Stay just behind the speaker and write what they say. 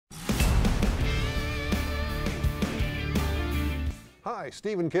Hi,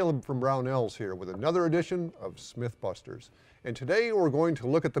 Steve and Caleb from Brownells here with another edition of Smyth Busters. And today we're going to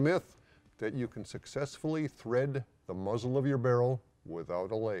look at the myth that you can successfully thread the muzzle of your barrel without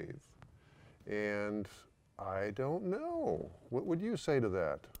a lathe. And I don't know. What would you say to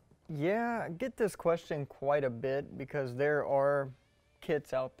that? Yeah, I get this question quite a bit because there are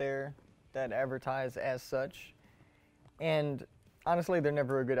kits out there that advertise as such. And honestly, they're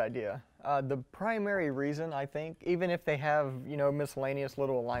never a good idea. The primary reason, I think, even if they have, miscellaneous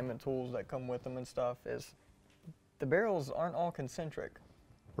little alignment tools that come with them and stuff, is the barrels aren't all concentric.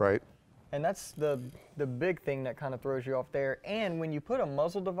 Right. And that's the big thing that kind of throws you off there. And when you put a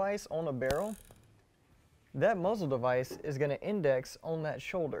muzzle device on a barrel, that muzzle device is going to index on that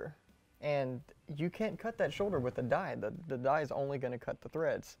shoulder. And you can't cut that shoulder with a die. The die is only going to cut the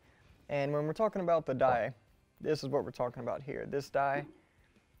threads. And when we're talking about the die, this is what we're talking about here. This die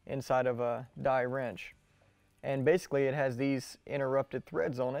inside of a die wrench. And basically it has these interrupted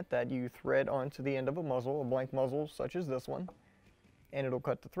threads on it that you thread onto the end of a muzzle, a blank muzzle such as this one, and it'll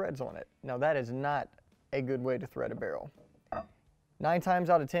cut the threads on it. Now that is not a good way to thread a barrel. 9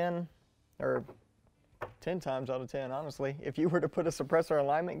 times out of 10, or 10 times out of 10 honestly, if you were to put a suppressor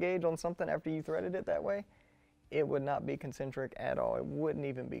alignment gauge on something after you threaded it that way, it would not be concentric at all. It wouldn't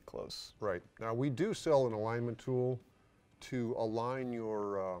even be close. Right. Now we do sell an alignment tool to align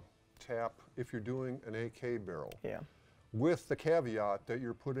your tap if you're doing an AK barrel. Yeah. With the caveat that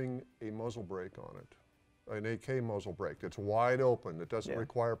you're putting a muzzle brake on it, an AK muzzle brake that's wide open, that doesn't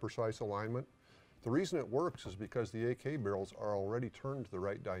require precise alignment. The reason it works is because the AK barrels are already turned to the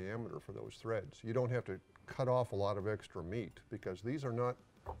right diameter for those threads. You don't have to cut off a lot of extra meat because these are not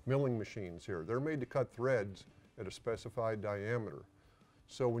milling machines here. They're made to cut threads at a specified diameter.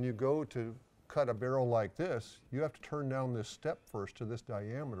 So when you go to cut a barrel like this, you have to turn down this step first to this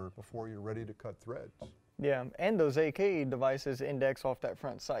diameter before you're ready to cut threads. Yeah, and those AK devices index off that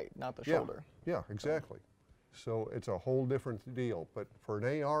front sight, not the shoulder. Yeah, exactly. So it's a whole different deal. But for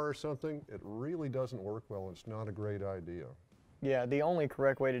an AR or something, it really doesn't work well. It's not a great idea. Yeah, the only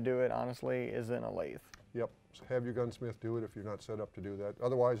correct way to do it, honestly, is in a lathe. Yep. So have your gunsmith do it if you're not set up to do that.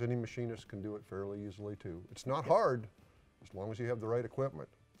 Otherwise, any machinist can do it fairly easily too. It's not hard as long as you have the right equipment.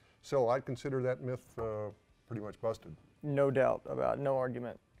 So I'd consider that myth pretty much busted. No doubt about it. No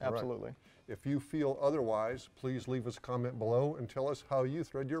argument. Absolutely. Right. If you feel otherwise, please leave us a comment below and tell us how you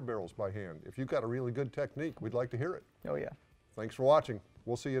thread your barrels by hand. If you've got a really good technique, we'd like to hear it. Oh yeah. Thanks for watching.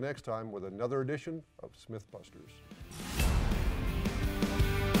 We'll see you next time with another edition of Smyth Busters.